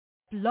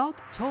Blog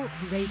Talk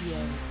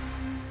Radio.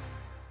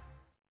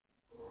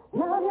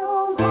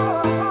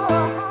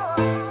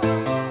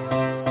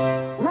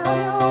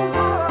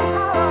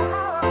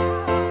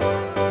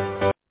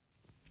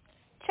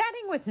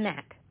 Chatting with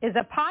Nat is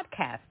a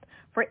podcast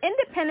for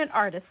independent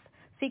artists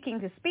seeking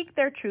to speak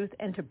their truth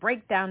and to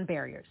break down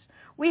barriers.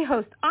 We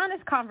host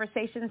honest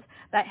conversations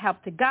that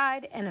help to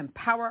guide and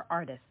empower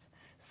artists.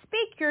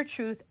 Speak your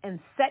truth and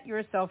set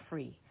yourself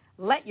free.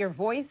 Let your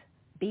voice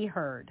be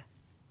heard.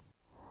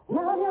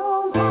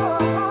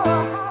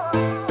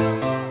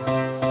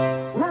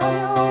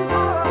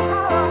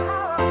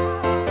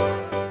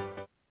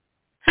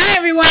 Hi,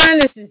 everyone.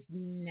 This is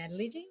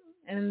Natalie Jean,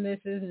 and this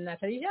is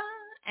Natalie Jean,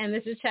 and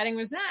this is Chatting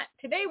with Nat.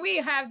 Today,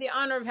 we have the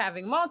honor of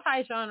having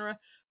multi-genre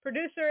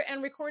producer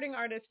and recording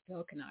artist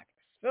Phil Kanakis.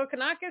 Phil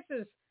Kanakis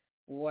is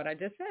what I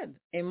just said,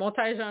 a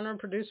multi-genre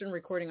producer and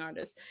recording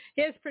artist.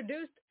 He has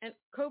produced and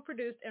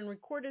co-produced and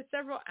recorded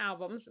several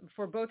albums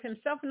for both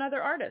himself and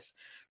other artists.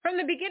 From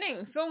the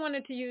beginning, Phil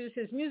wanted to use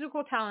his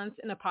musical talents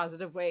in a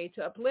positive way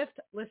to uplift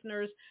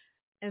listeners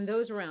and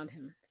those around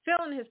him. Phil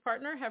and his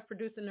partner have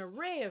produced an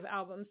array of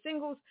album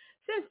singles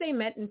since they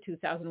met in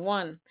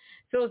 2001.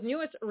 Phil's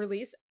newest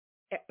release,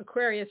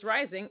 Aquarius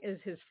Rising, is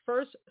his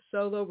first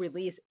solo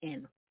release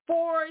in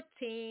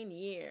 14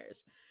 years.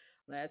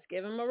 Let's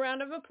give him a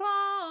round of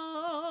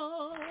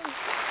applause.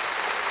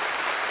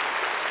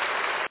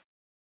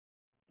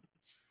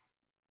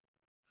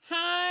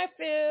 Hi,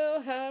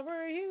 Phil. How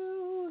are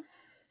you?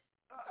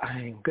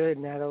 I'm good,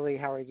 Natalie.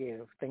 How are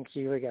you? Thank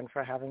you again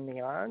for having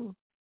me on.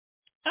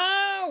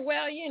 Oh,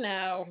 well, you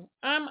know,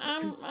 I'm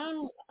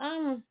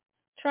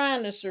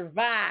trying to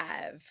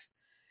survive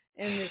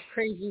in this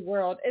crazy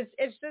world.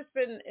 It's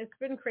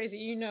been crazy.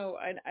 You know,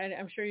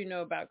 I'm sure you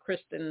know about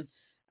Kristen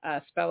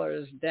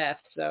Speller's death.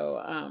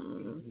 So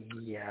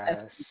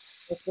yes,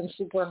 it's been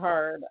super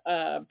hard.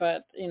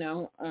 But you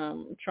know,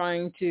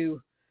 trying to,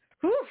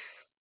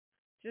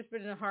 just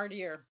been a hard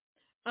year.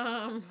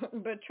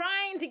 But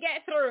trying to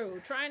get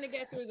through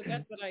the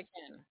best that I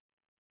can.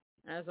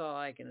 That's all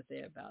I can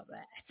say about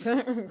that.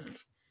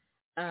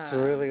 It's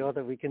really all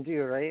that we can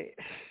do, right?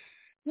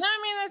 No, I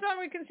mean, that's all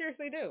we can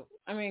seriously do.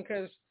 I mean,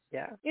 because,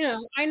 yeah, you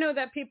know, I know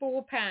that people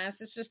will pass.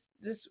 It's just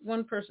this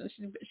one person.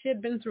 She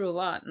had been through a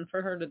lot, and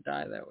for her to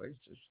die, that was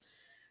just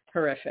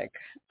horrific.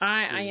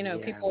 I you know,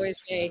 people always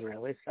say,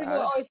 really sad. People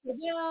always say,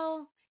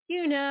 well,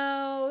 you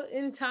know,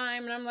 in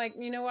time. And I'm like,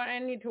 you know what? I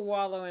need to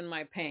wallow in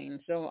my pain.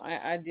 So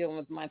I deal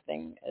with my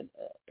thing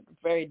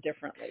very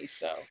differently.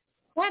 So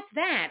that's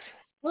that.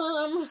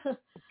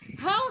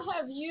 How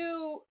have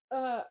you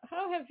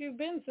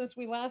been since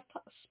we last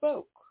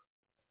spoke?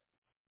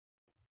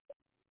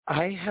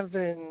 I have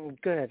been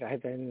good.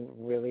 I've been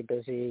really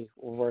busy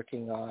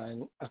working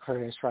on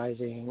Aquarius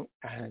Rising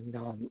and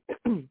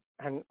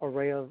an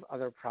array of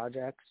other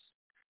projects.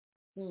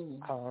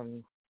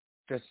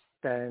 Just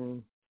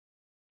been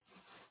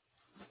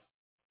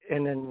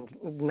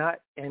not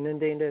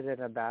inundated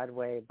in a bad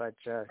way, but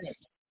just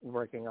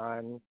working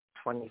on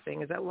 20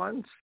 things at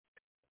once.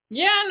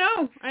 Yeah,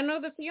 I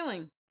know the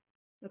feeling.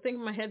 I think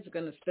my head's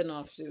going to spin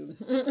off soon.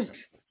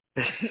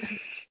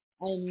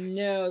 I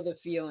know the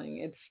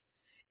feeling.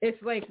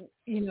 It's like,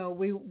 you know,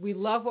 we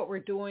love what we're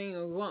doing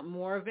and we want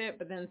more of it,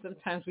 but then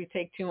sometimes we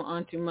take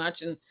on too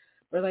much and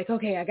we're like,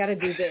 okay, I got to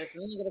do this,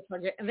 and then you got to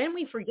forget, and then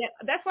we forget.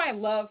 That's why I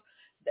love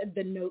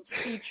the notes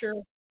feature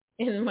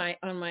on my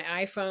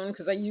iPhone,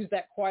 because I use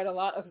that quite a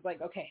lot. I was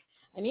like, okay,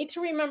 I need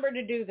to remember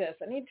to do this.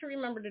 I need to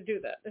remember to do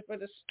that.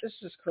 But it's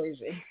just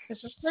crazy.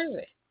 It's just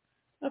crazy.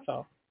 That's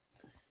all.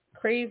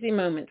 Crazy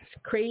moments,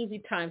 crazy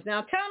times.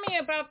 Now, tell me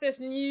about this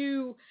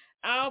new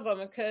album,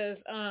 because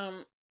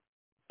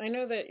I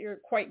know that you're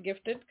quite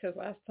gifted, because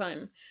last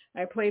time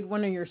I played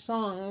one of your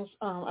songs,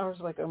 I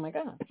was like, oh, my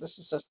God, this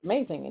is just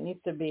amazing. It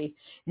needs to be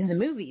in the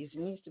movies. It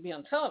needs to be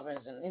on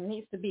television. It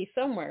needs to be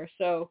somewhere.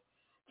 So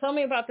tell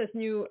me about this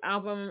new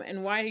album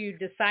and why you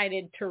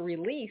decided to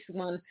release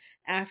one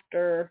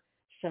after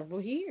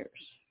several years.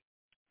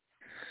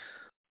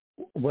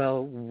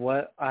 Well,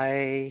 what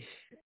I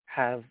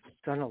have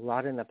done a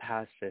lot in the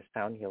past is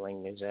sound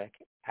healing music,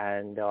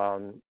 and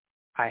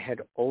I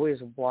had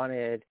always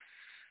wanted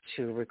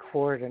to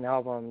record an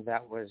album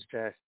that was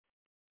just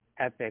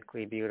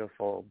epically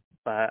beautiful,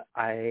 but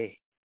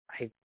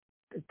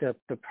the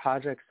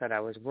projects that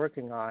I was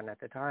working on at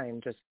the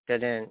time just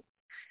didn't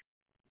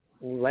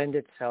lend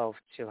itself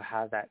to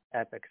have that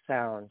epic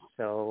sound.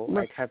 So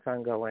I kept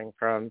on going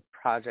from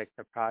project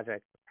to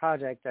project to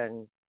project,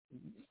 and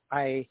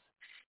I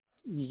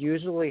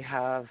usually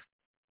have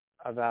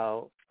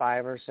about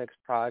 5 or 6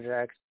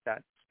 projects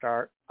that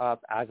start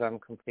up as I'm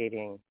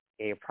completing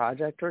a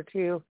project or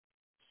two.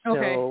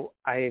 Okay. So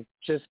I've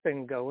just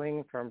been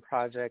going from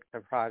project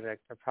to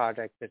project to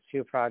project to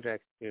 2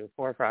 projects to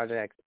 4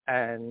 projects,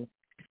 and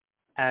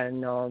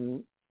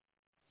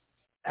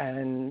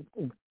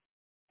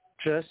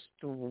just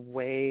the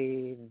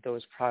way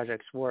those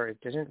projects were,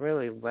 it didn't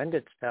really lend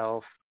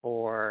itself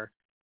for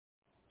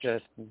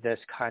just this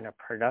kind of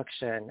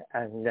production.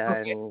 And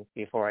then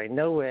before I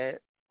know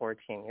it,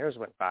 14 years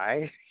went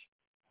by.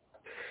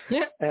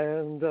 Yeah.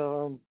 And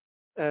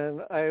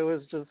I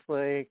was just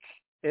like,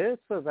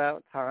 it's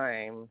about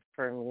time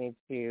for me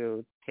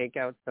to take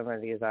out some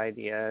of these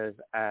ideas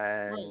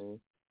Right. and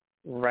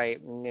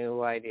write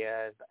new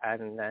ideas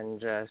and then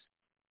just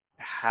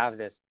have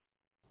this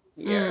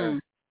Mm. here.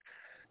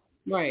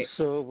 Right.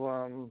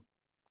 So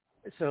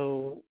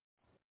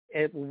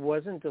it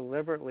wasn't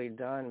deliberately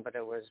done, but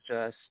it was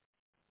just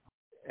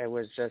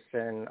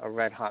in a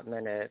red hot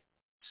minute.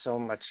 So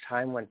much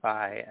time went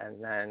by,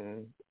 and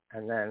then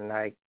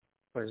I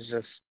was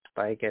just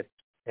like, it's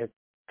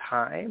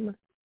time.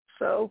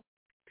 So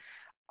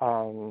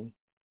um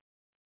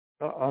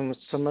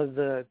some of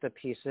the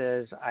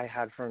pieces I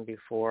had from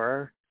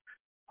before,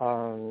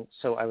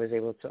 so I was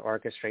able to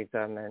orchestrate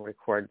them and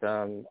record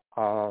them,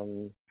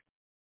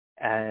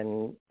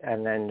 and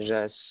then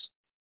just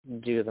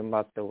do them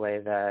up the way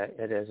that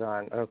it is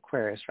on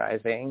Aquarius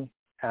Rising.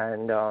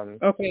 And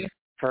Okay.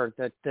 for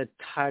the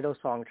title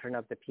song, Turn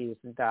Up the Piece,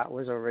 that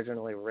was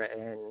originally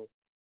written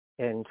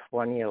in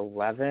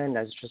 2011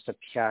 as just a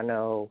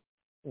piano.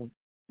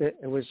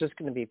 It was just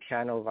going to be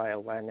piano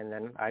violin, and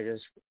then I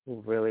just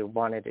really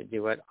wanted to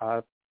do it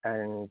up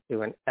and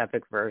do an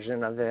epic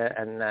version of it,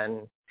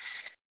 and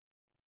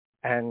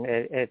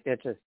it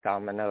just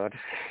dominoed.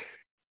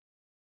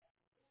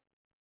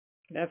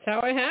 That's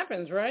how it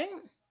happens, right?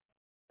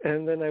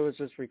 And then I was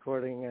just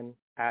recording and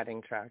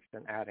adding tracks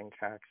and adding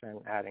tracks and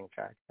adding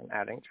tracks and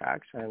adding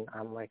tracks, and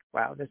I'm like,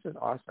 wow, this is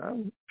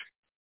awesome.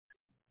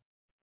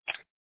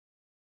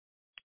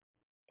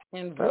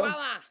 And So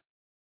voila,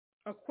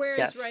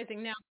 Aquarius yes.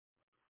 Rising. Now,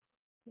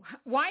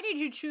 why did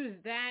you choose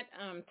that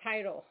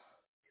title?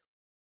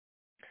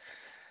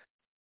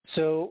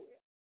 So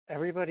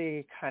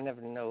everybody kind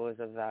of knows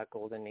of that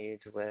golden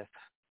age with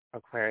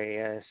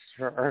Aquarius,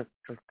 or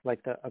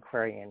like the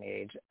Aquarian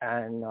age.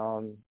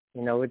 And,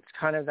 it's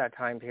kind of that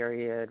time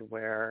period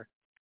where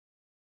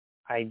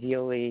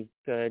ideally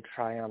good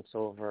triumphs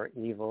over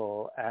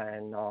evil.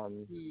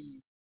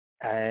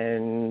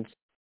 And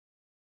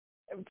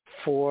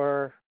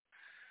for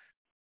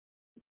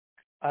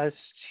us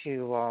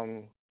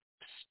to,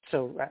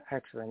 so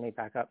actually, let me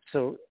back up.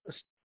 So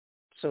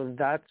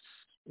that's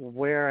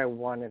where I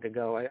wanted to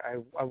go.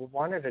 I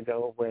wanted to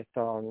go with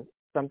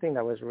something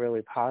that was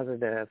really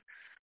positive,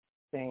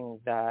 thing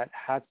that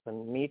had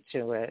some meat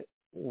to it,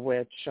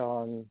 which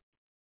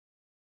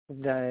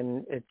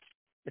then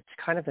it's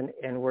kind of an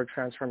inward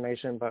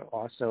transformation, but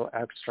also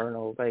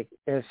external. Like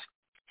if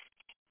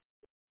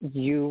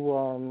you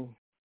I'm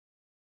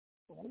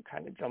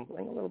kind of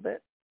jumbling a little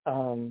bit.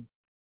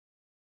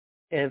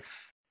 If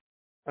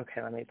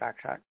Okay, let me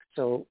backtrack.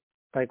 So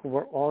like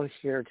we're all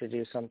here to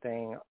do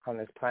something on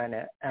this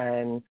planet,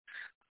 and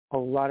a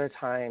lot of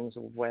times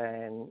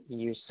when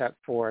you set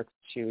forth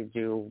to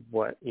do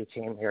what you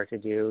came here to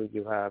do,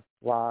 you have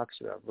blocks,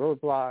 you have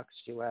roadblocks,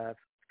 you have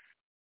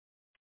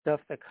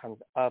stuff that comes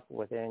up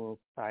within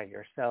by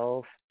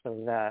yourself,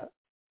 so that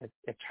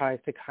it tries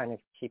to kind of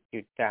keep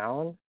you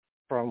down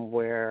from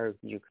where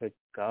you could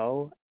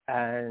go.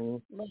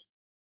 And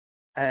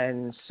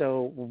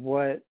so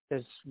what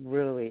this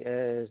really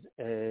is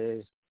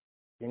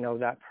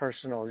that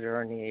personal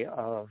journey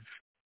of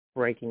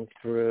breaking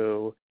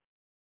through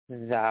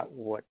that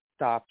what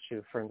stopped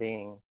you from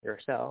being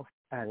yourself.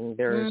 And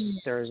there's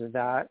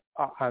that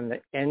on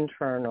the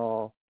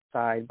internal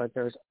side, but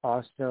there's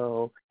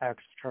also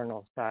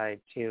external side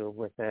too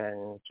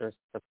within just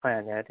the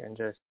planet and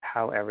just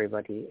how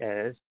everybody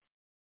is.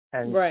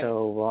 And Right.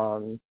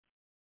 so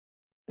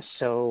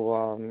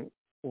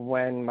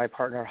when my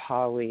partner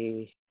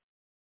Holly,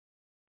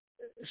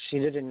 she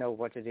didn't know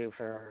what to do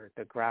for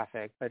the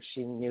graphic, but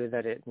she knew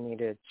that it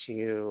needed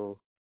to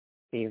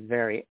be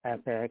very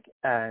epic,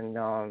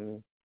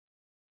 and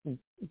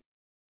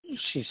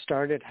she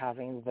started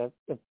having the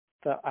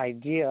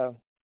idea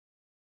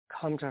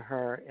come to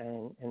her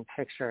in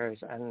pictures,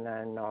 and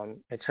then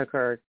it took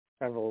her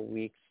several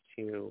weeks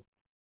to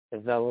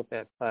develop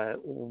it.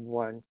 But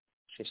once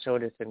she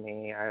showed it to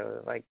me, I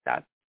was like,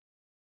 that's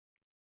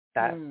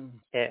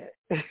it.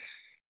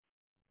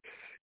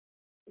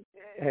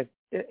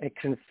 It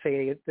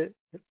conveys it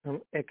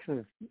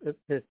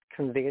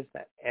conveys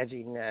that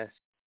edginess,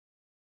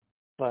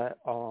 but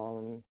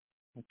I'm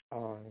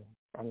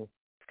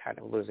kind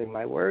of losing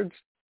my words.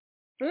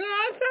 No,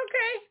 it's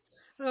okay.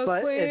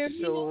 But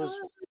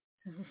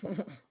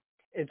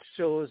it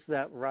shows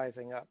that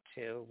rising up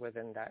too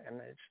within that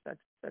image that's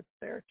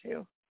there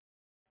too.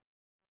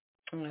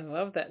 I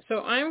love that.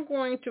 So I'm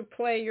going to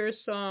play your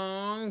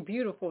song,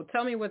 Beautiful.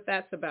 Tell me what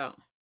that's about.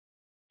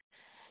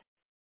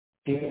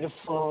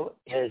 Beautiful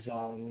is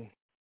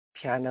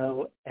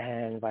piano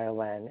and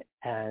violin,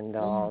 and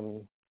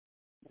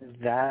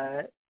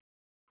that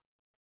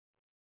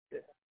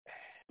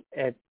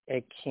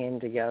it came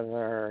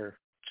together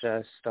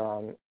just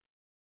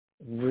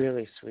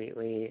really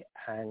sweetly,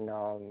 and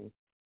a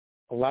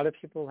lot of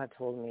people had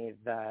told me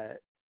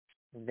that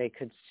they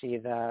could see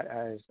that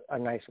as a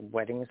nice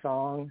wedding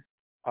song.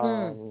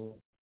 So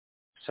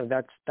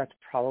that's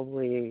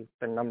probably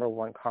the number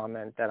one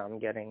comment that I'm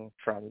getting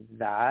from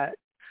that.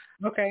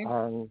 Okay.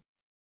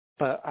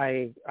 but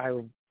I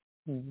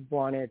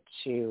wanted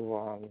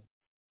to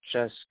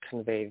just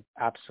convey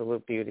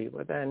absolute beauty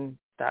within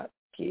that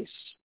piece.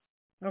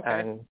 Okay.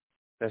 And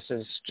this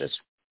is just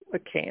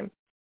what came.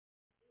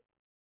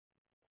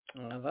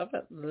 I love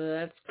it.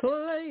 Let's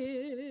play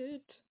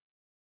it.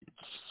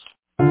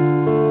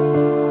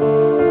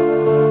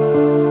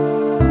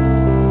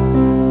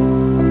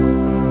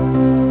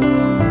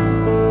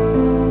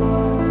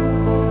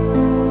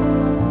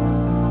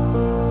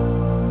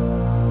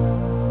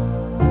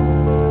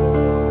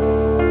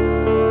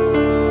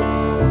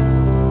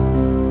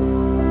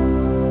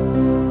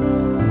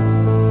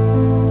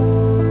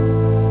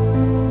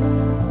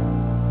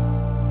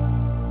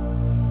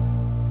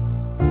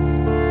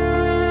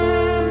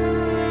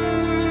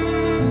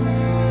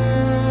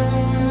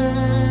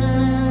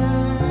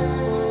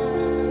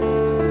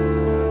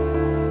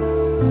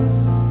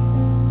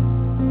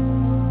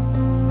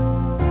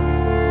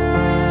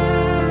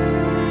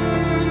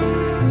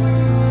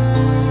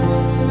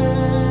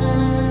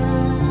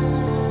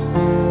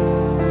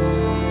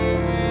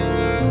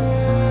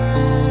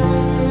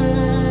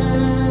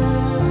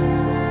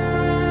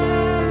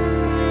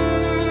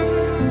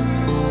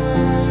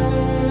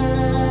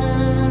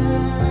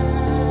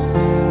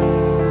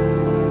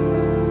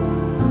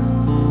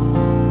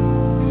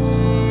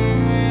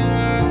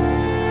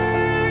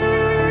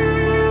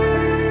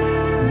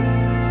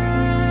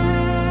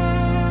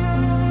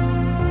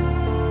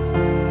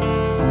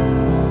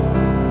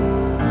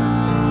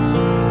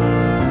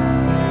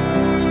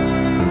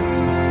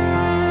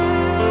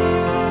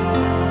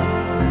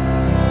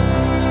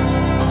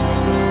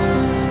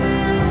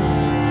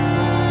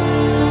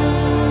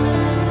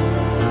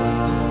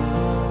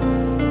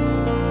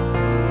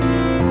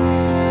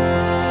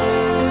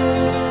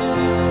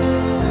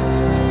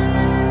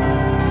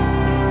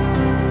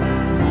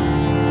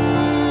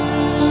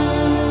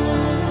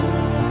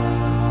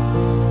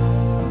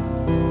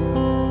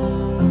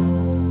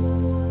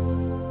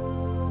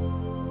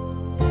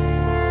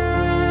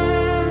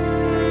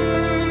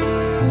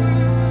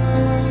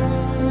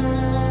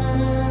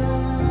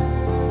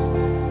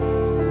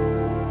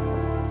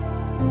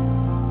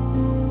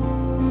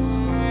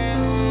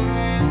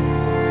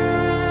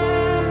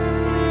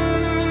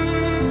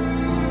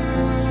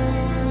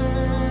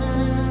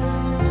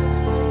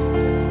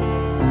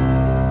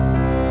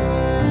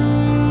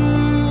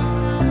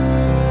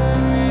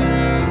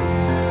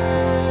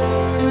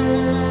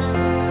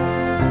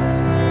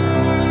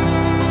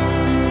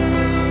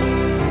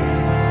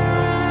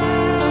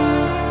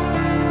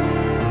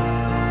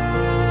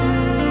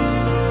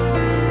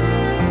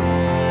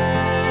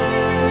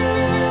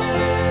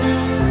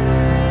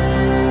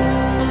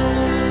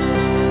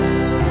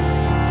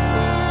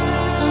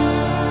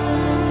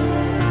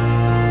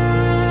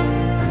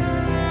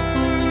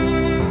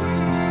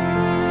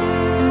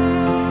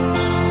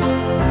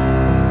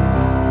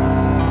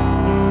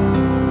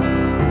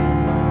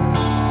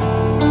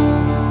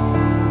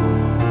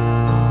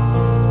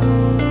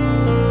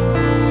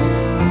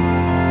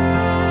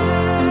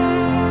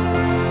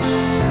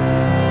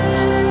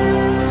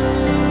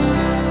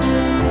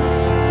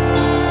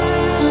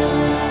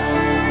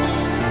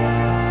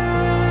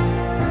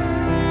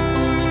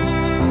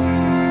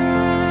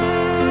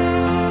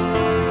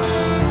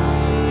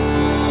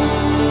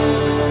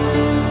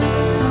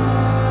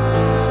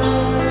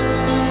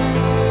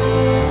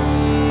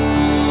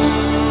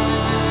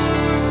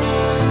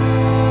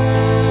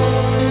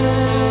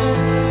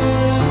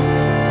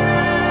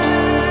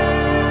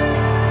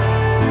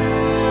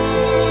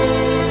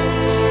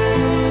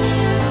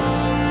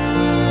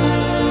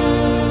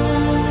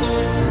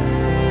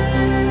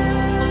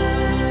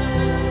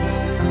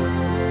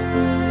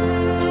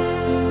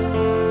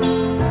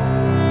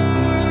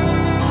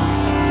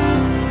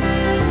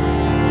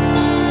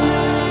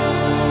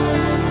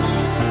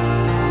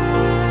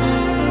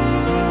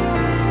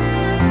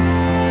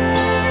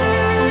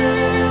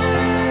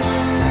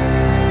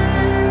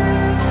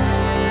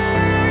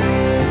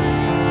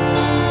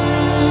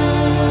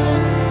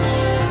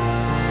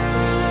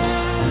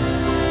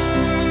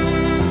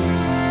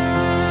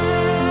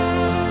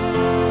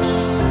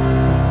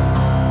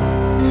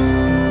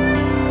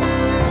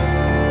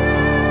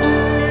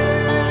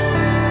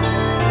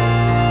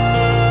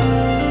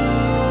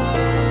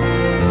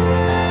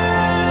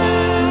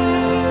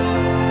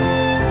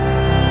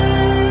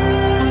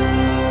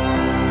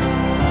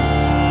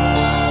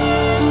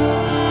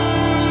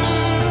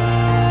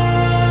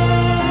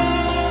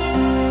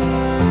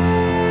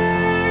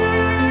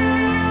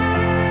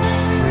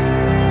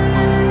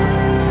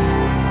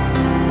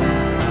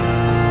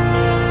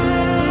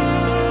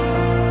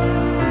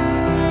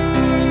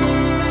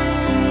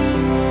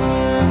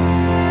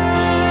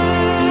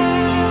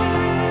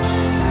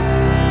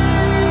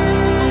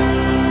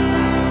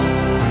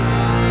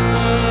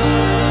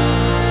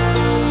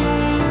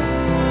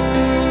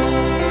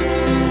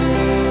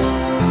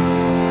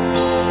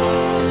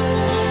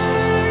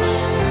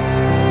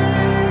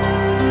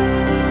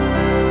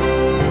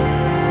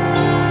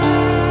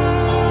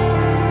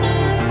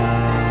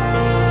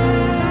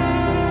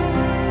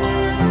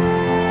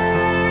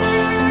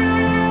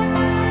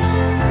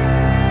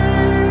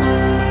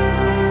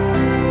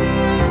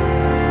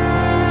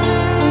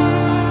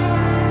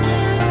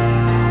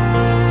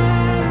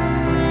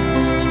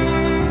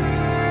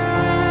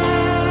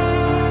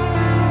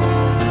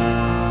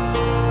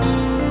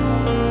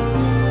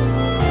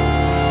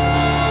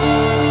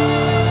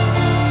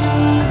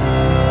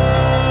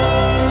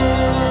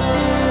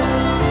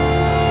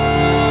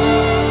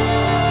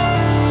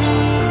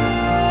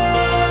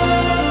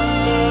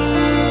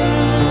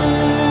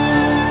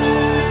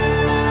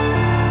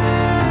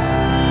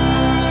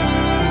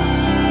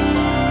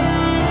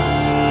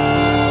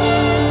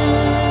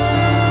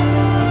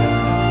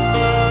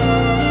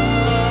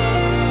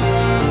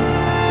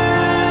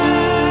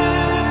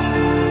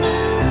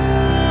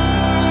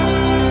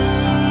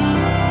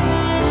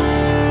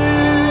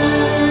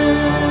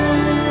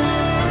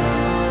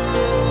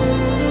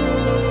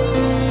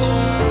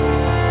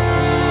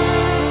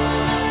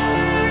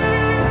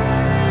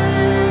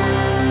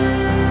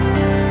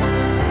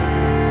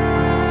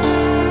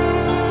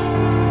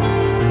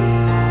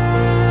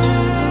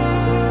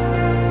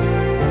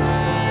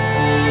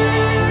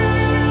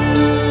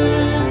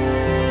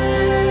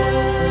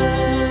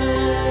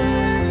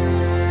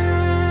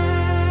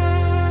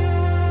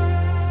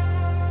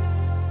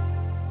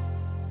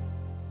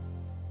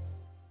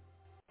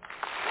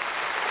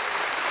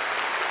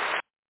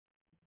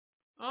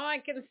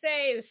 can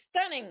say is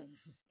stunning.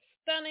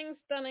 Stunning,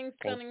 stunning,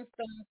 Thank, stunning,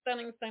 stunning,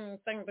 stunning, stunning,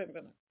 stunning, stunning,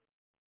 stunning.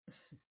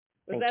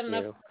 Was thank that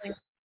enough? you. Stunning?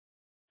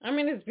 I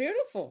mean, it's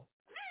beautiful.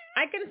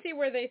 I can see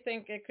where they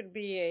think it could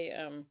be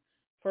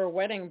for a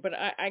wedding, but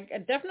I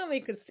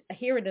definitely could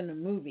hear it in a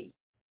movie.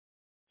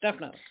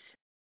 Definitely.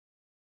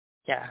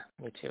 Yeah,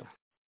 me too.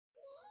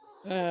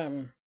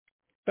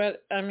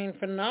 But I mean,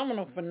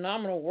 phenomenal,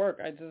 phenomenal work.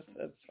 I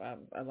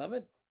love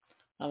it.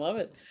 I love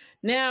it.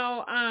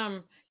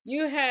 Now,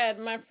 you had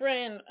my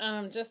friend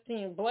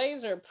Justine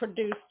Blazer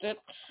produced it.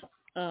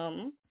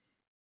 Um,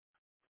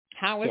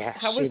 Yeah,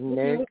 how she was working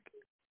Nick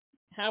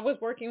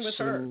with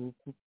she her?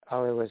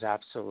 oh, it was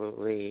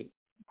absolutely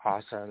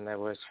awesome. It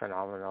was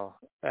phenomenal.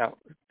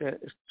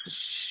 It-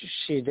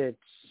 she did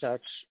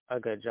such a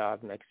good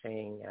job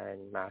mixing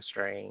and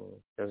mastering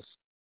this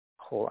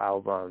whole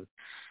album,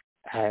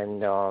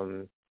 and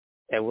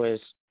it was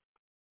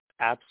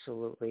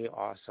absolutely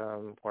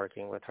awesome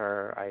working with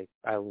her.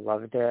 I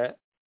loved it,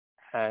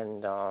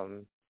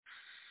 and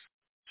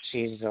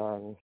she's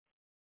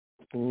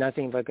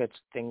nothing but good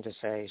thing to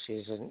say.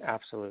 She's an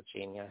absolute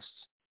genius,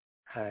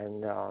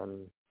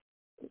 and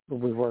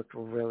we worked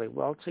really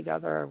well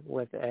together Right.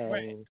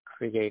 within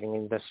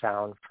creating the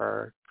sound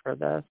for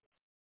this.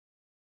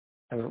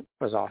 It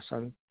was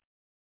awesome.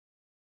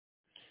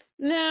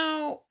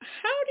 Now,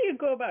 how do you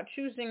go about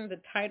choosing the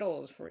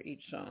titles for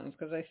each song?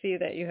 Because I see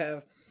that you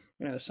have,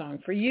 "Song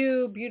for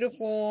You,"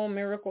 "Beautiful,"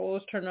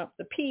 "Miracles," "Turn Up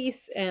the Peace,"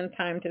 and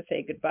 "Time to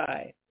Say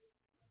Goodbye."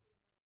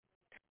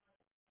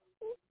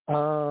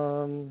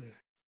 Um,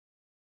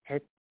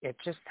 it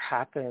just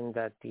happened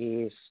that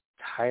these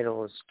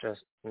titles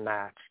just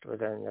matched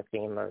within the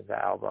theme of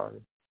the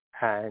album,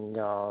 and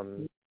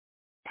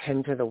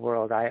 "Hymn to the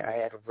World" I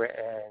had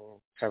written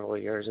several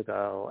years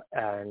ago,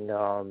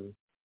 and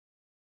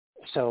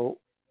so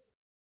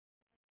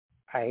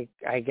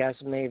I guess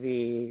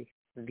maybe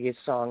these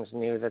songs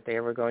knew that they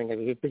were going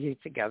to be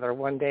together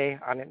one day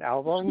on an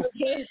album,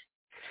 Okay.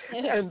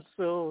 and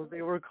so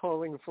they were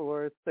calling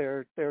forth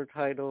their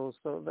titles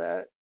so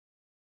that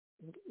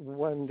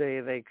one day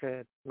they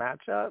could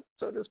match up,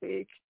 so to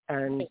speak.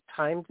 And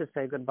 "Time to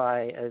Say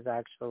Goodbye" is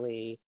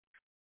actually,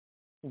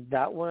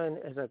 that one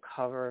is a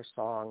cover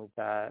song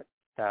that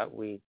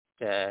we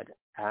did,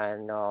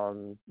 and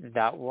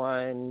that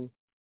one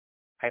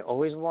I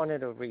always wanted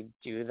to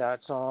redo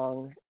that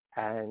song,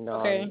 and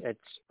Okay.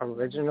 it's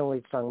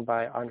originally sung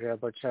by Andrea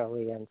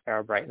Bocelli and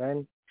Sarah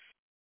Brightman,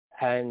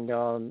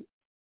 and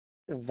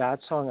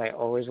that song I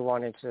always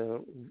wanted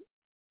to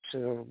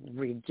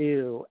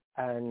redo,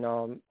 and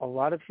a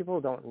lot of people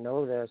don't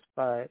know this,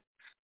 but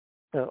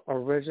the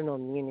original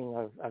meaning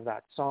of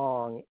that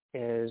song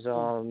is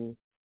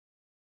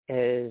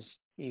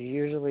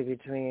usually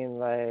between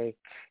like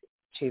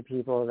two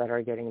people that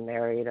are getting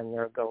married and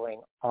they're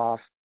going off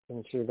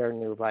into their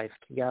new life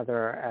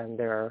together, and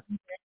they're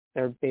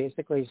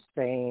basically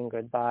saying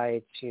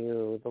goodbye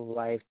to the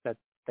life that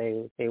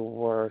they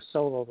were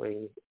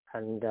solely,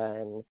 and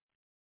then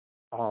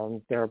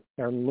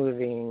they're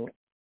moving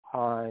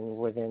on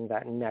within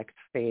that next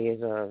phase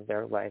of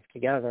their life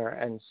together.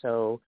 And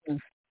so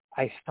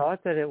I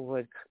thought that it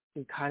would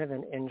be kind of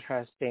an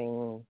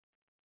interesting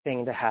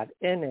thing to have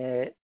in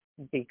it,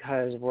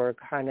 because we're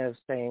kind of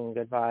saying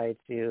goodbye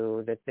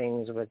to the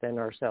things within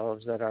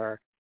ourselves that are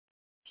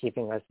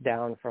keeping us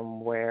down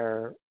from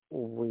where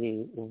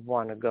we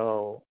want to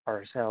go Right.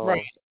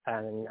 ourselves,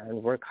 and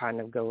we're kind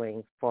of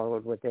going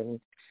forward within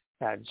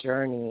that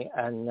journey,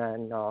 and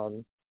then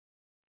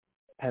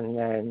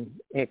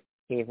it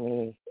gave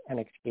me an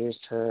excuse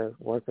to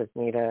work with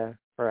Nita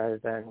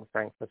Perez and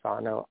Frank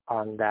Fasano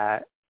on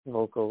that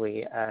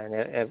vocally, and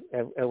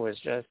it was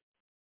just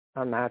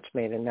a match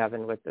made in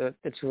heaven with the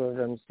two of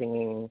them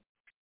singing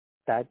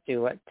that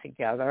duet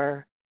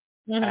together.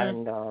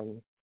 Mhm.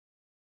 And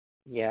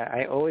yeah,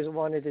 I always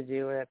wanted to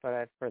do it,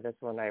 but for this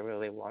one I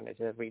really wanted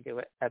to redo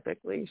it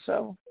epically,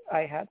 so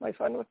I had my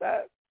fun with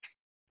that.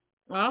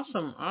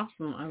 Awesome.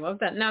 Awesome. I love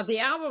that. Now the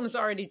album's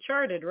already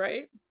charted,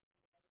 right?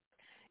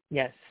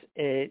 Yes,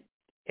 it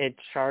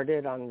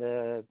charted on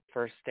the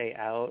first day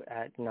out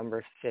at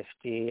number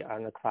 50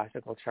 on the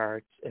classical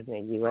charts in the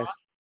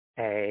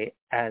USA,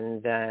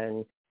 and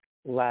then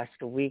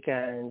last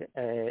weekend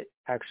it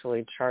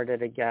actually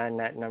charted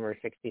again at number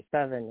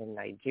 67 in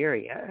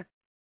Nigeria.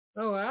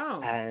 Oh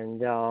wow.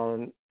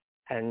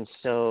 And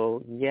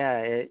so yeah,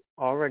 it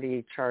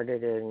already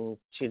charted in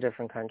two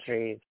different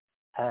countries,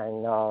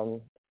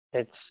 and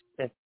it's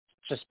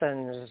just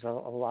been just a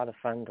lot of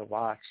fun to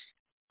watch.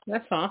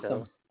 That's So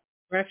awesome.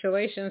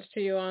 Congratulations to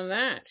you on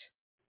that.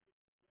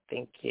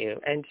 thank you,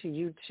 and to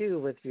you too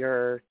with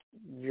your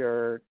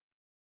your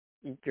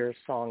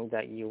song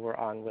that you were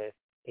on with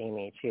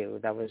Amy too.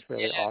 That was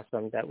really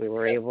awesome that we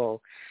were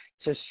able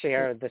to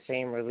share the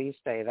same release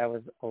day. That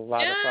was a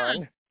lot of Yeah.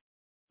 fun.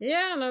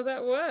 Yeah, no,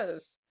 that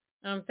was.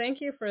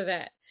 Thank you for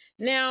that.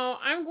 Now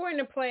I'm going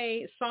to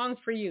play "Song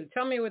for You."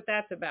 Tell me what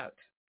that's about.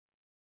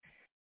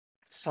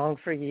 Song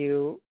for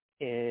You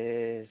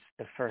is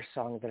the first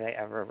song that I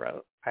ever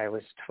wrote. I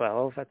was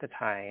 12 at the Oh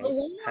time,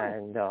 wow.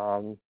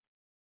 and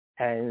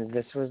And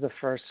this was the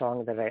first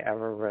song that I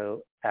ever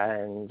wrote,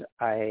 and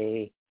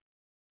I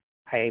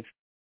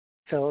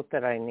felt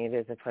that I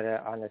needed to put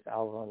it on this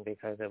album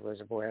because it was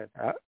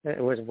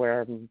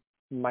where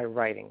my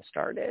writing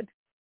started.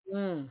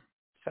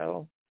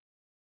 So.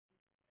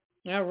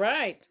 All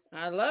right.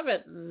 I love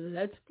it.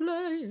 Let's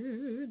play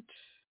it.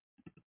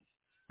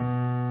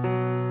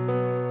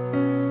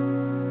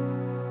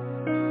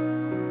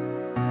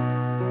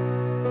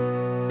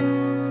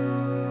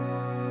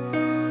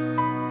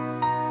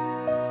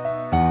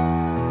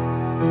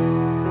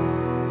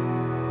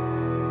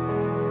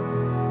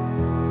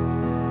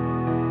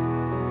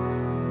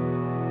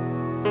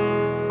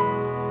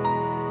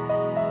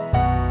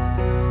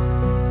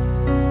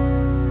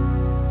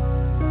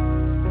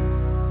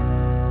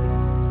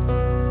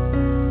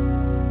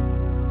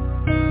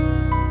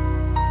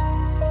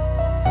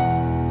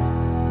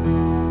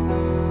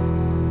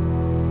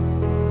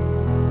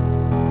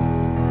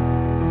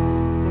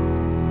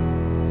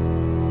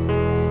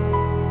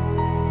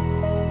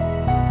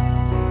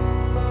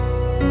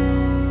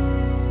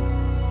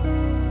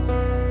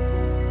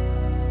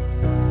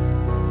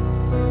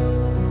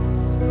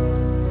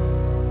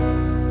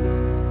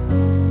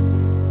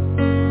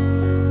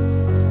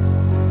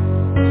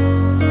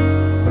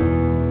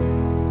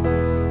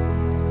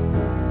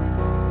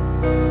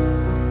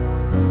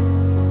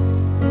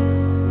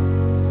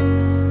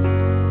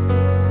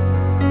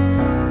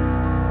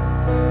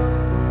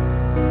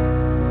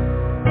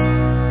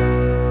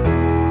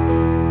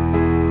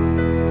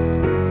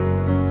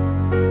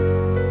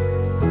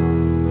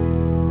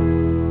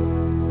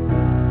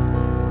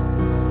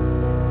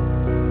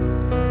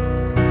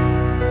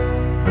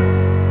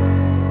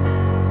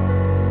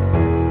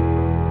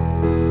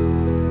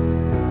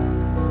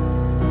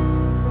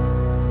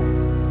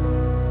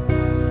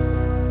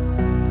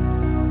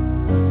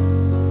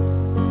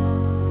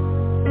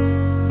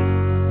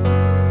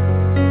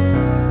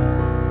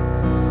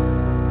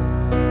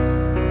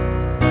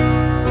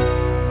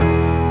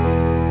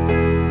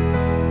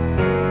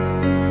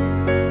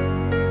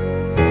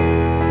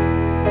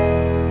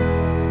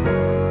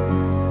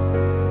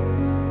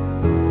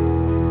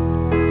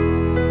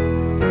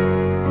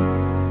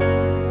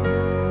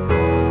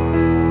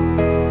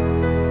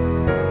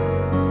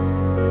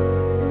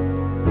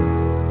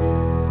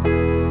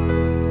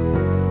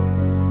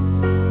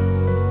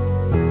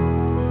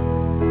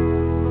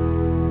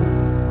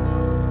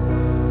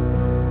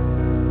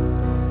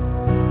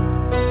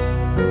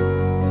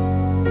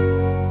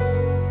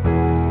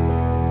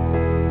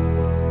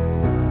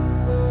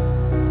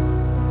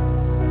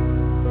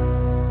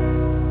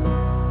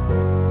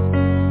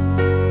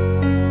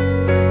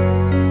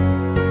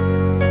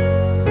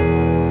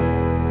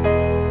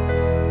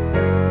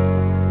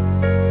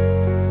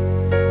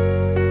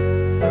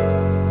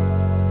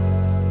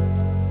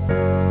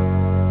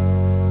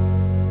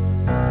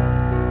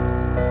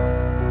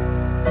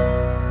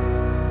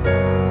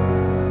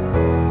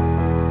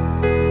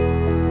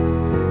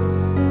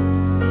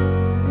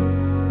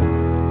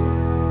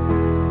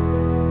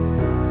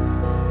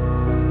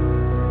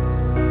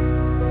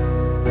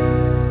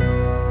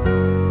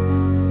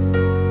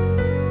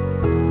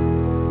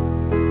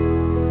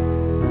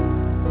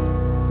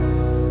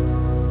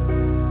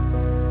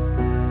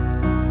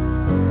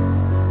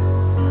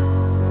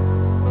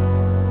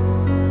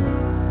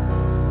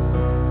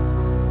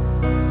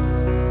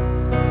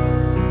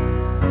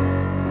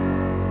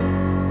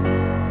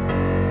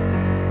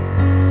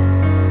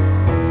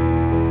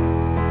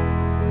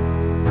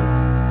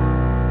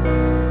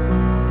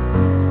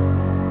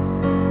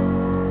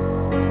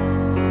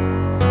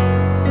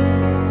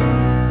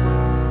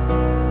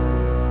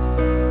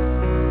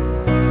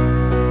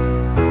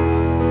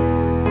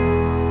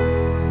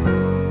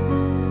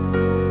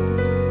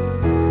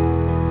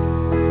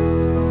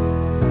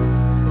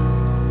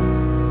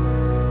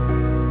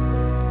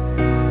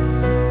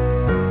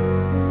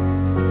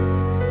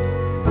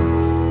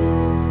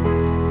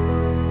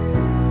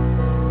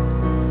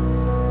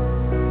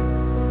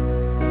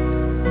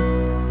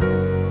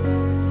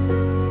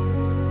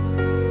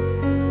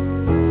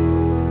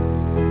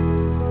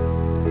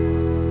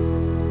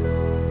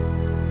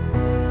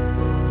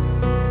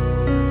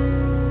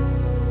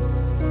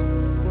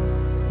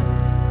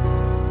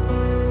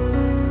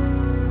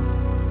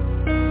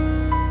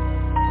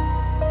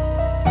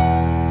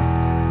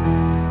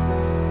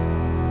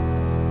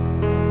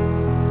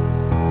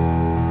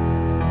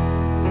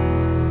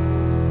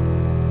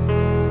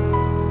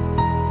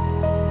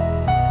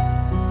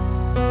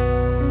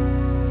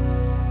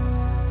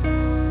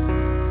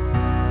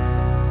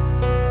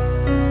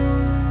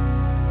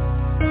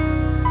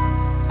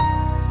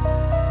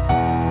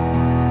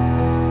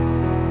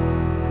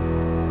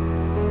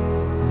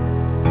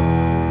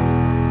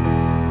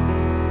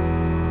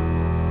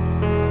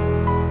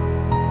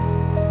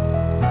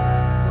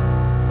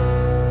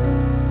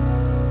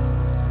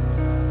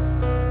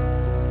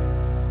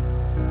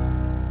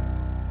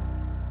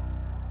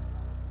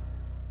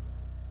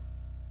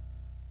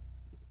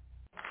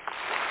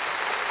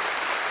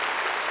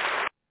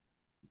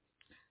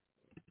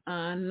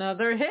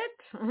 Another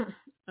hit.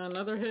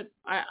 Another hit.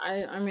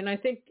 I mean, I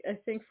think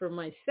for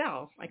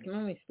myself, I can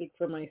only speak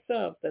for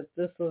myself that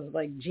this was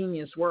like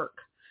genius work.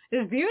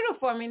 It's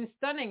beautiful. I mean, it's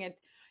stunning. It,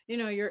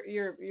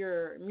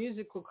 your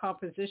musical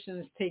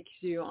compositions takes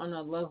you on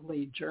a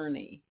lovely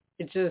journey.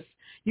 It just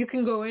you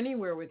can go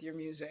anywhere with your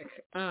music.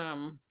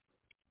 I'm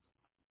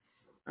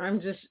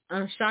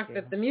shocked Yeah.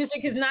 that the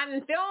music is not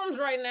in films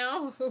right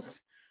now.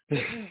 This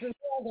is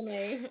bizarre to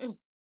me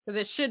because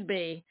it should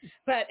be,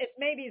 but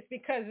maybe it's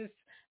because it's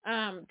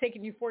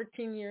taken you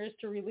 14 years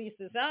to release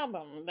this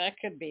album. That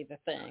could be the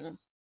thing.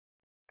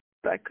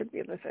 That could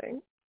be the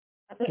thing.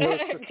 Note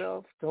to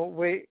self: don't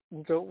wait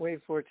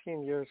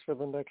 14 years for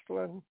the next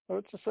one.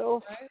 Note to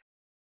self.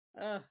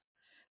 uh,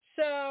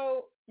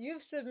 so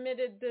you've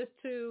submitted this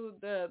to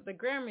the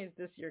Grammys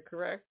this year,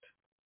 correct?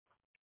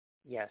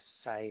 Yes,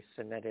 I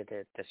submitted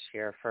it this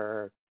year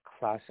for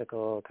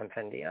Classical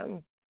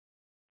Compendium.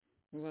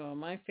 Well,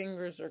 my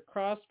fingers are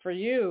crossed for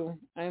you.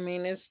 I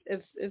mean, it's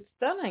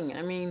stunning.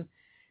 I mean,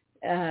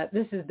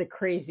 this is the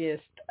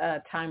craziest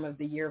time of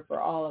the year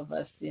for all of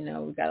us.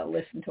 We've got to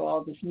listen to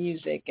all this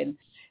music, and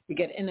we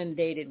get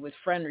inundated with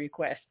friend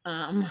requests.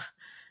 And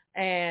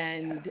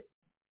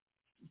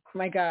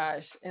my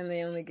gosh, and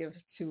they only give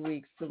 2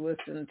 weeks to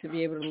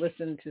be able to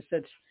listen to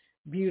such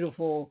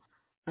beautiful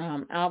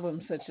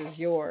albums such as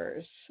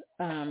yours.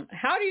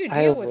 How do you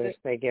I deal with wish it?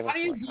 they gave How us do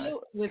you more time.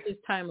 deal with this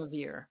time of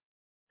year?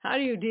 How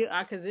do you deal?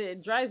 Because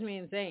it drives me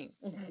insane.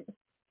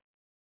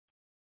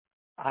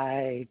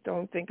 I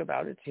don't think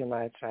about it too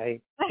much.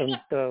 The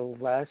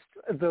less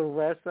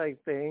I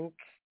think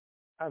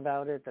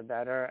about it, the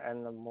better,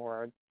 and the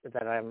more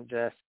that I'm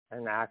just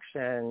in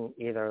action,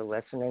 either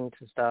listening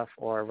to stuff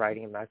or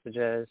writing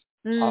messages.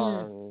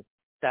 Mm.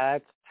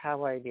 That's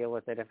how I deal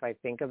with it. If I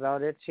think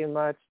about it too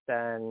much,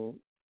 then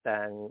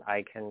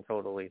I can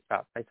totally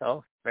stop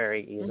myself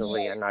very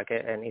easily and not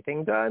get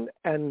anything done,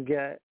 and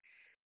get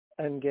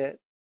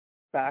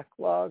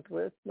backlogged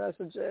with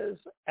messages.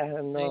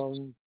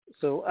 And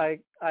so I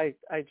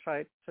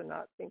try to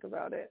not think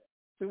about it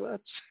too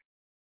much.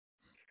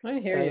 I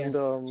hear And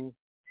you.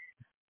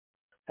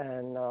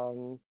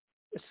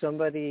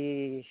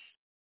 somebody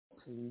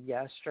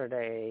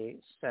yesterday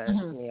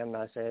sent me a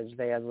message.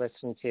 They had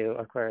listened to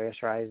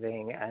Aquarius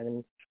Rising,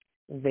 and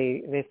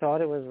they thought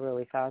it was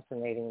really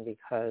fascinating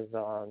because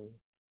the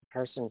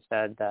person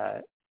said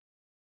that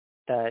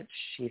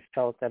she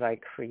felt that I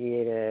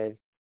created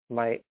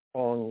my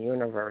own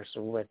universe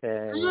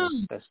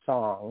within the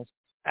songs,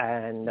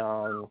 and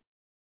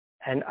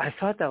I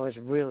thought that was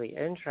really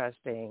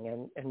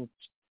interesting,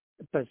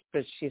 but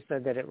she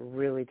said that it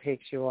really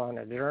takes you on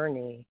a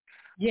journey.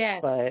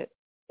 Yes. But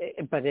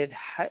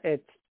it's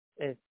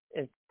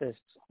this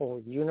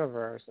whole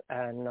universe,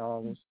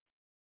 and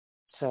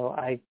so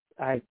I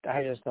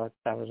just thought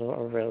that was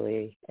a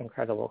really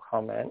incredible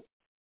comment.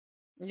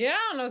 Yeah,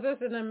 no,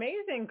 that's an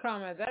amazing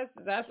comment.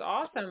 That's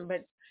awesome.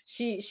 But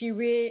she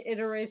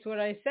reiterates what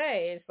I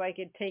say. It's like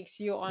it takes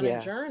you on a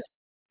Yeah. journey.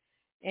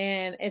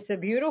 And it's a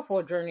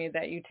beautiful journey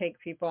that you take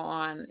people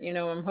on.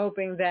 I'm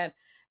hoping that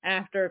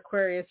after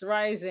Aquarius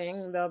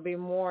Rising, there'll be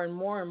more and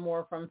more and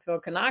more from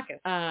Phil Kanakis.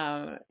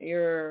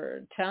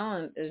 Your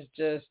talent is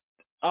just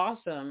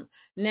awesome.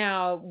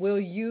 Now, will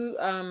you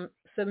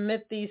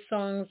submit these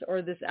songs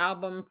or this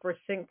album for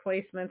sync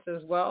placements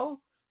as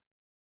well?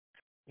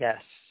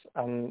 Yes.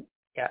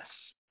 Yes.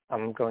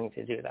 I'm going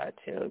to do that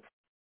too.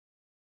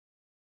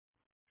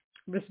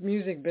 This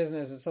music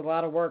business, it's a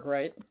lot of work,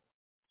 right?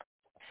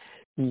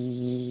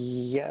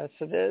 Yes,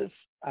 it is.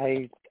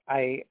 I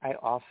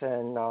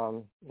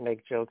often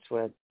make jokes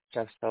with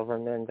Jeff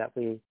Silverman that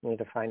we need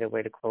to find a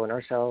way to clone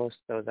ourselves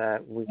so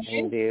that we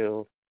can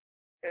do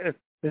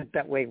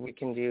that way we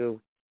can do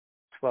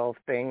 12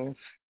 things.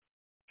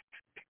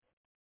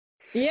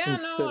 Yeah,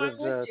 instead no, I'm of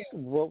with just you.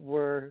 what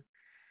we're.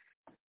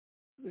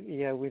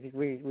 Yeah, we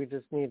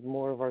just need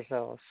more of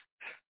ourselves.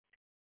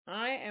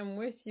 I am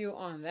with you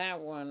on that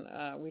one.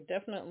 We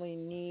definitely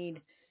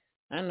need.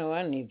 I know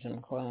I need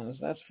some clones.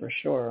 That's for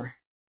sure.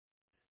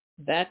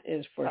 That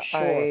is for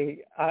sure.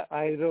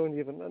 I don't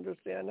even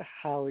understand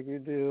how you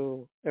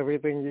do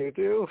everything you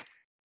do.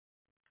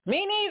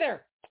 Me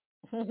neither.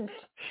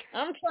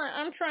 I'm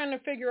trying to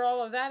figure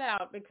all of that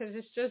out because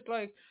it's just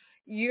like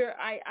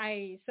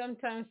I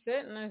sometimes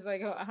sit and I was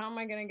like, oh, how am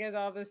I going to get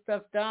all this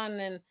stuff done?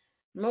 And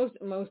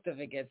most of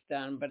it gets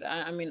done, but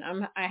I mean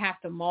I have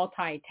to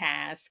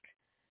multitask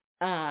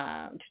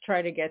to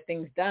try to get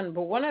things done.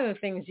 But one of the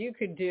things you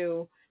could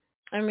do,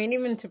 I mean,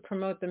 even to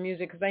promote the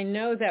music, because I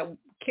know that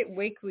Kit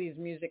Wakely's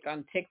music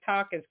on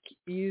TikTok is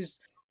used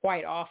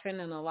quite often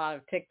in a lot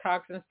of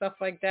TikToks and stuff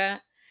like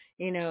that.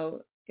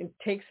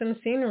 Take some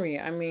scenery.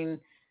 I mean,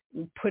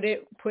 put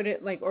it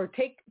like, or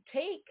take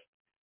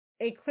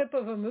a clip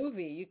of a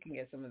movie. You can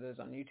get some of those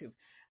on YouTube.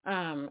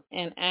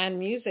 And add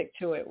music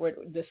to it, where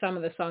some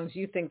of the songs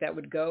you think that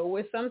would go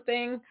with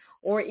something,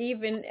 or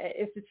even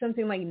if it's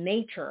something like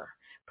nature,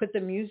 put the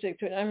music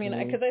to it. I mean,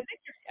 because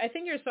I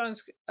think your songs,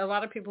 a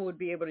lot of people would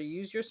be able to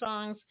use your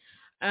songs,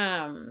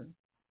 and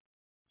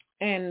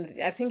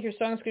I think your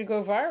songs could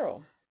go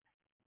viral.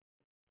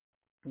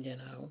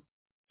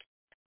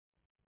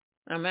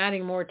 I'm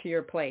adding more to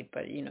your plate,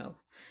 but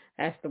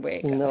that's the way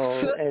it goes.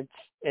 No,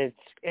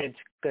 it's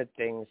good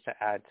things to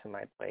add to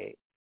my plate.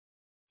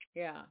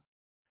 Yeah.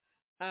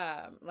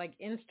 Like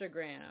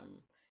Instagram,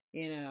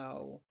 you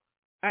know.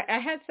 I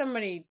had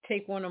somebody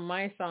take one of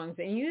my songs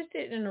and used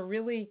it in a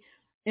really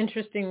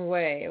interesting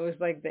way. It was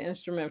like the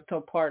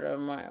instrumental part of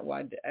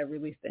I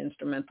released the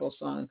instrumental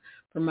song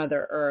for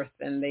Mother Earth,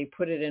 and they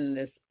put it in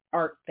this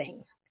art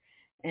thing.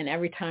 And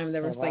every time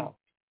there Oh was like wow.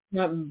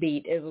 drum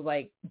beat, it was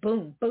like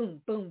boom,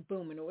 boom, boom,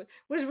 boom, and it was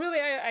really.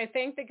 I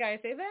thanked the guy. I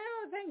said,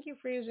 "Oh, thank you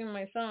for using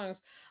my song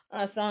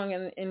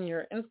in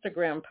your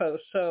Instagram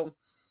post." So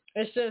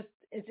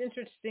it's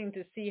interesting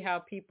to see how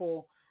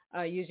people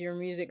use your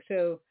music.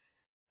 So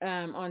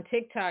on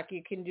TikTok,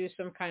 you can do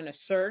some kind of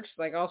search.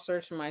 Like I'll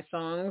search my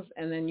songs,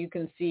 and then you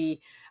can see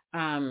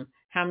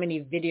how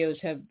many videos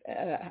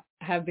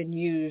have been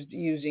used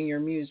using your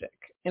music,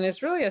 and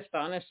it's really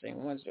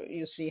astonishing once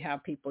you see how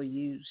people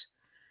use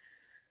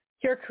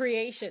your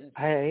creations.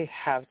 I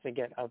have to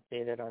get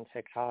updated on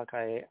TikTok.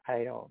 I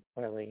don't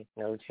really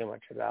know too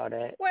much about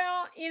it.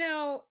 Well,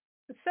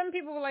 some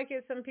people like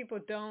it, some people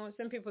don't.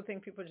 Some people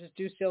think people just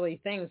do silly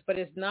things, but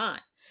it's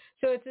not.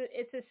 So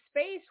it's a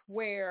space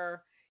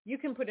where you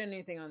can put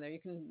anything on there. You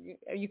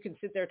can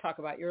sit there and talk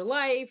about your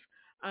life.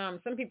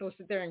 Some people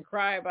sit there and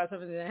cry about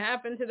something that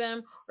happened to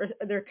them, or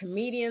they're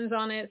comedians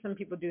on it. Some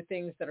people do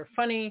things that are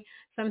funny.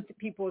 Some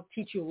people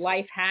teach you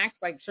life hacks,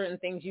 like certain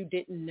things you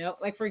didn't know.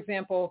 Like for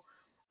example,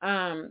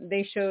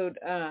 they showed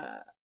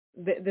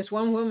this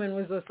one woman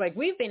was just like,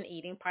 we've been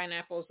eating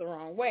pineapples the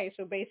wrong way.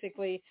 So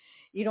basically,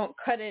 you don't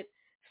cut it,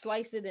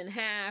 slice it in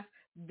half.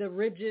 The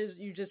ridges,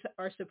 you just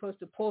are supposed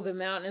to pull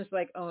them out. And it's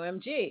like,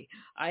 OMG,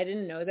 I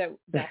didn't know that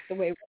that's the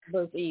way we're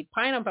supposed to eat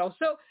pineapple.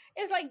 So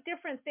it's like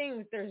different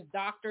things. There's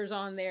doctors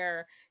on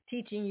there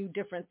teaching you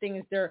different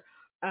things. There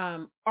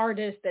are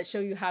artists that show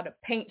you how to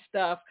paint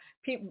stuff.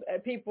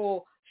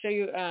 People show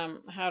you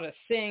how to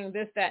sing,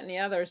 this, that, and the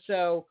other.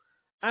 So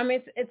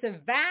it's a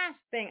vast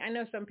thing. I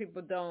know some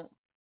people don't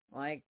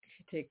like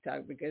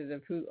TikTok because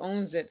of who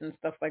owns it and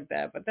stuff like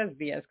that, but that's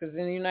BS because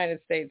in the United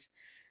States,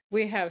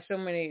 we have so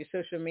many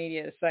social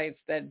media sites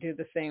that do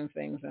the same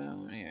things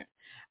on here.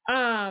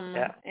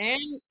 Yeah,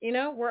 And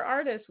we're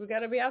artists. We got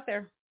to be out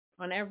there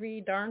on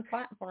every darn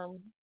platform,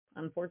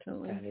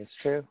 unfortunately. that is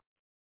true.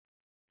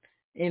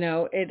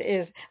 It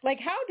is like,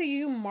 how do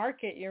you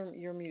market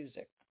your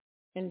music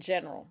in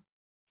general?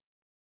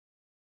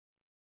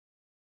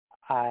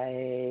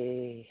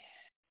 I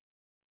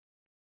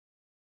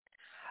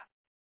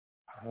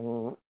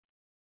um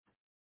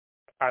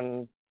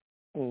I'm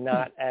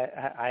not.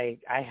 I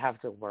have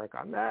to work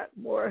on that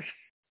more.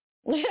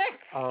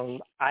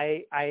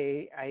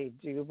 I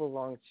do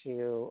belong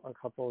to a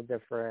couple of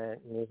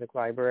different music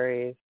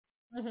libraries,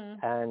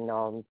 Mhm.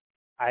 and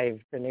I've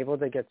been able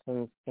to get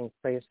some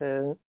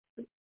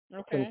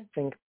Okay.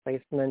 sync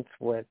placements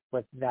with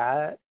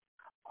that.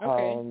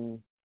 Okay.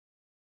 Um,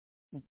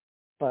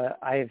 but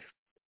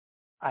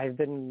I've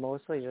been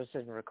mostly just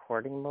in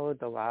recording mode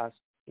the last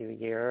few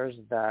years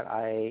that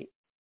I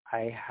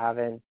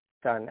haven't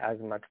done as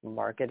much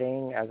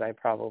marketing as I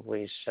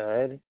probably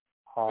should.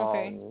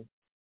 Okay.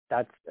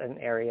 That's an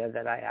area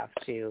that I have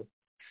to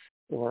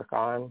work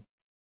on.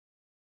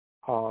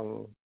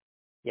 Um,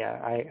 yeah,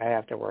 I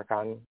have to work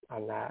on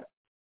that.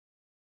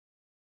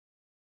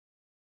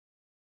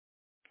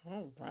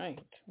 All right.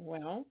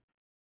 Well,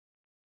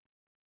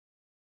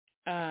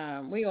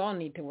 we all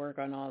need to work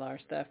on all our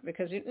stuff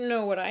because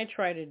what I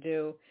try to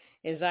do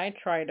is I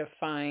try to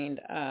find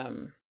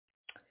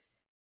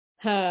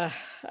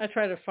I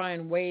try to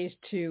find ways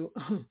to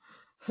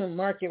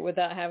market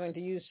without having to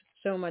use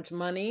so much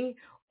money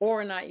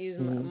or not use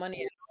Mm-hmm.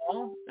 money at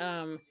all.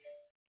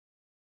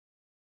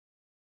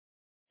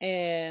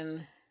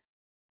 And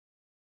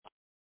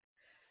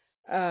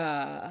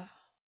uh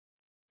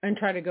and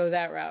try to go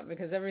that route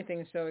because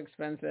everything's so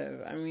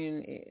expensive. I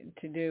mean,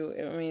 to do.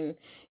 I mean,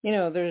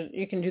 there's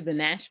you can do the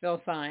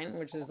Nashville sign,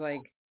 which is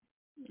like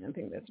I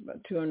think that's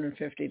about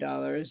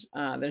 $250.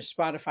 There's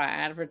Spotify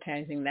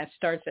advertising that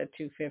starts at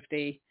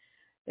 $250.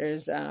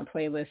 There's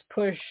playlist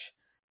push,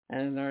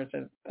 and there's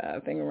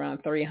a thing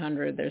around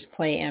 300. There's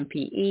Play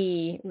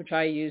MPE, which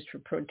I used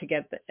to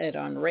get it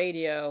on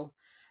radio,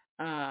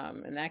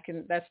 and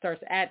that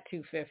starts at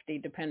 250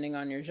 depending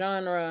on your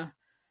genre.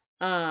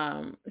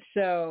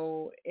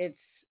 So it's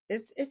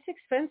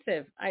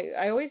expensive.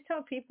 I always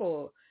tell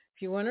people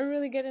if you want to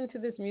really get into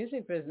this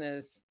music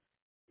business,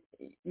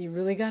 you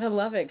really got to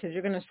love it because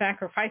you're going to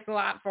sacrifice a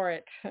lot for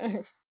it.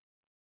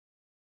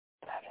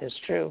 That is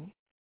true.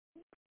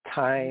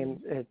 Time,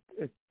 it,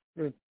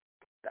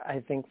 I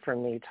think for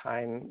me,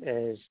 time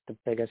is the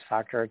biggest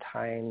factor.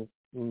 Time,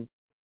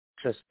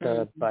 just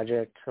the Mm-hmm.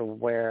 budget to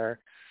where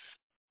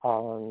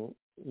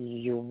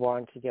you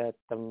want to get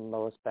the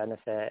most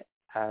benefit,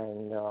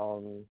 and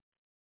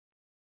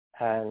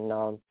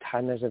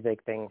time is a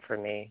big thing for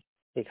me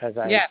because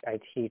Yeah, I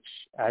teach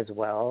as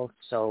well.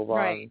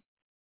 right.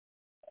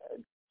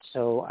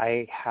 So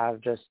I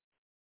have just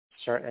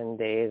certain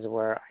days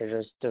where I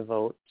just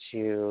devote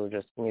to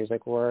just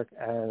music work,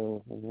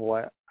 and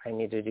what I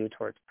need to do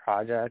towards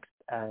projects.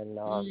 And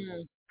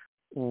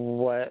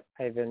what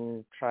I've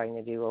been trying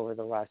to do over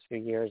the last few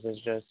years is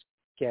just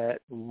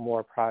get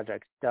more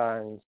projects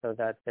done so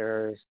that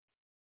there's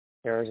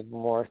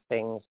more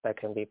things that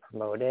can be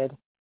promoted.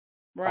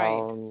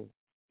 Right.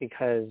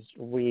 Because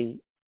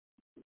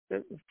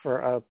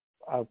for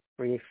a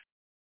brief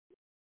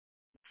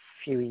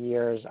few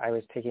years, I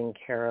was taking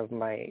care of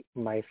my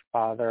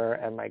father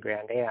and my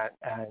grand aunt,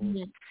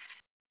 and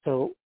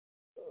so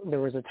there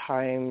was a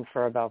time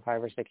for about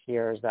 5 or 6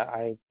 years that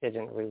I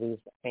didn't release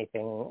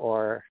anything,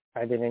 or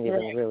I didn't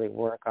even really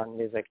work on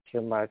music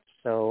too much.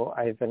 So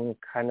I've been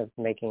kind of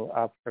making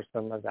up for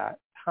some of that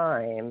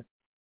time,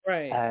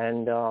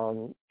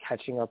 and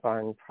catching up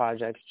on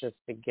projects just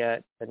to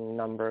get the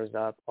numbers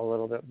up a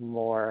little bit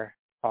more.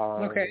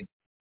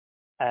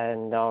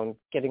 And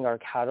getting our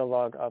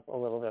catalog up a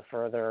little bit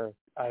further.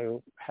 I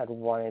had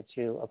wanted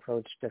to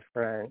approach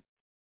different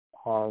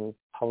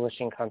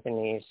publishing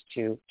companies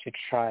to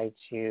try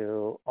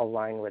to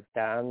align with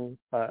them,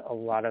 but a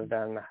lot of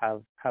them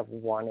have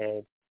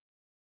wanted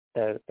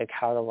the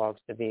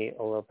catalogs to be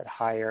a little bit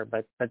higher.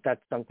 But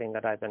that's something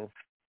that I've been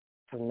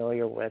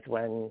familiar with.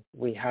 When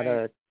we had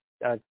a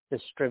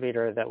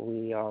distributor that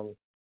we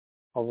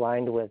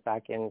aligned with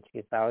back in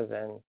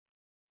 2007,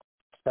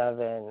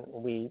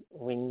 we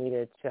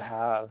needed to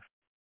have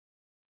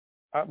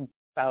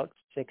about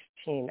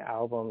 16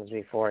 albums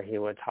before he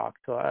would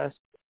talk to us,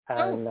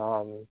 and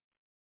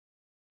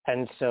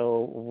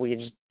so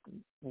we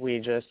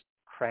just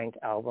cranked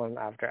album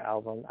after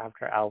album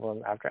after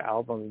album after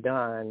album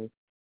done,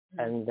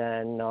 and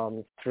then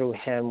through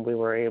him we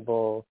were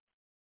able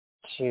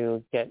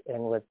to get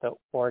in with the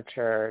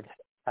Orchard,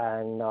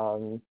 and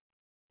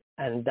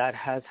that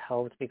has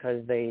helped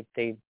because they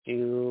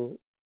do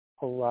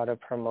a lot of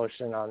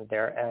promotion on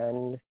their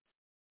end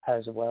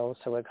as well,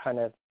 so it kind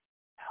of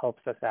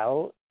helps us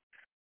out.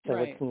 So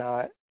it's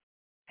not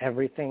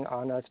everything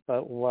on us,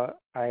 but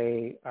what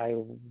I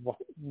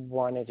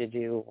wanted to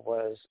do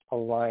was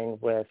align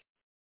with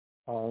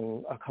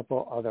a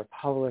couple other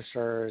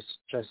publishers,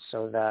 just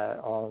so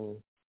that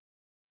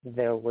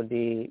there would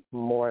be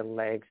more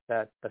legs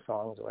that the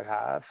songs would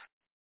have.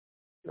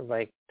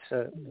 There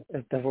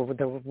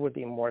would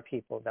be more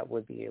people that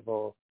would be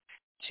able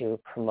to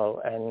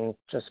promote, and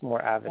just more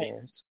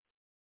avenues.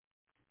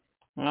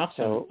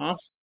 Awesome. So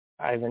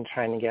I've been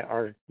trying to get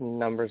our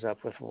numbers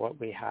up with what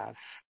we have.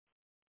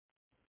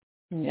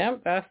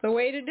 Yep, that's the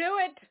way to do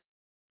it.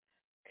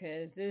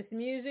 Because this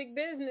music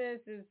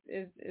business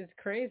is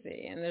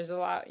crazy, and there's a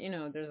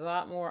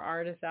lot more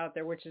artists out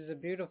there, which is a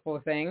beautiful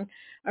thing.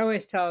 I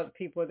always tell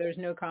people there's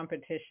no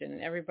competition.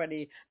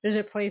 There's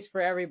a place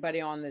for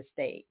everybody on the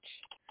stage.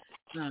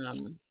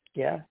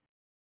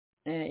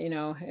 And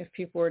if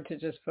people were to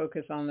just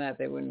focus on that,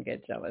 they wouldn't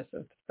get jealous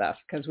of stuff,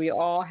 because we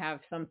all have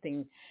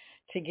something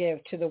to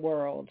give to the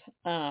world.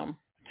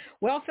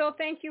 Well, Phil,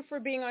 thank you for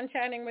being on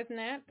Chatting with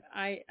Nat.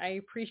 I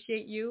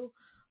appreciate you.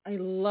 I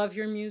love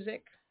your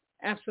music.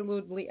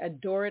 Absolutely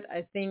adore it.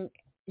 I think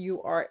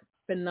you are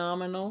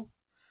phenomenal,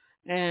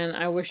 and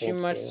I wish you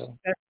much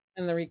success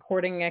in the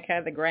recording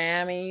at the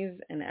Grammys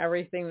and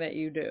everything that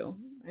you do.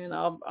 And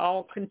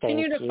I'll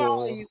continue to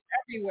follow you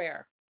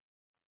everywhere.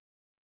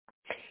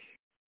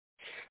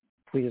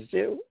 Please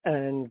do,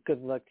 and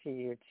good luck to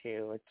you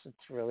too.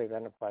 It's really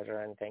been a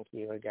pleasure, and thank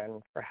you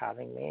again for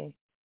having me.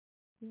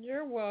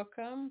 You're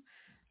welcome.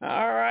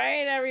 All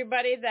right,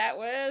 everybody, that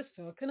was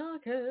Phil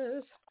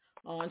Kanakis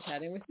on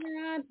Chatting with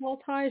Nat,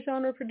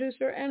 multi-genre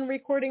producer and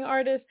recording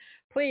artist.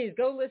 Please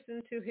go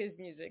listen to his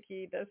music.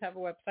 He does have a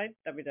website,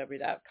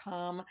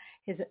 www.com.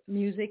 His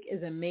music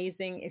is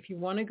amazing. If you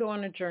want to go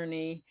on a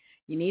journey,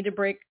 you need to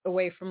break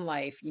away from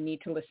life, you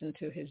need to listen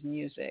to his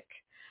music.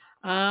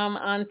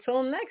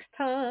 Until next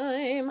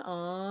time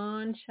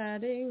on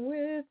Chatting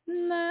with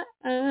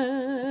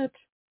Nat.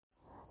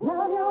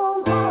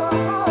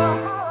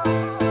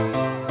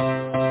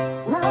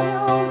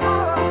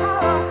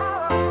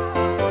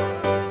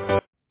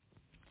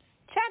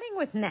 Chatting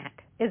with Nat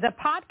is a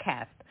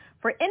podcast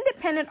for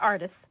independent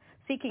artists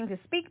seeking to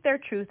speak their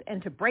truth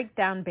and to break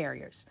down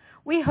barriers.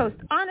 We host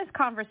honest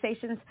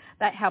conversations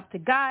that help to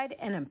guide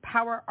and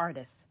empower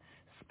artists.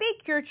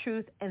 Speak your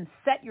truth and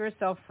set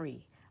yourself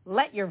free.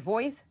 Let your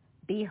voice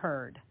be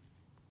heard.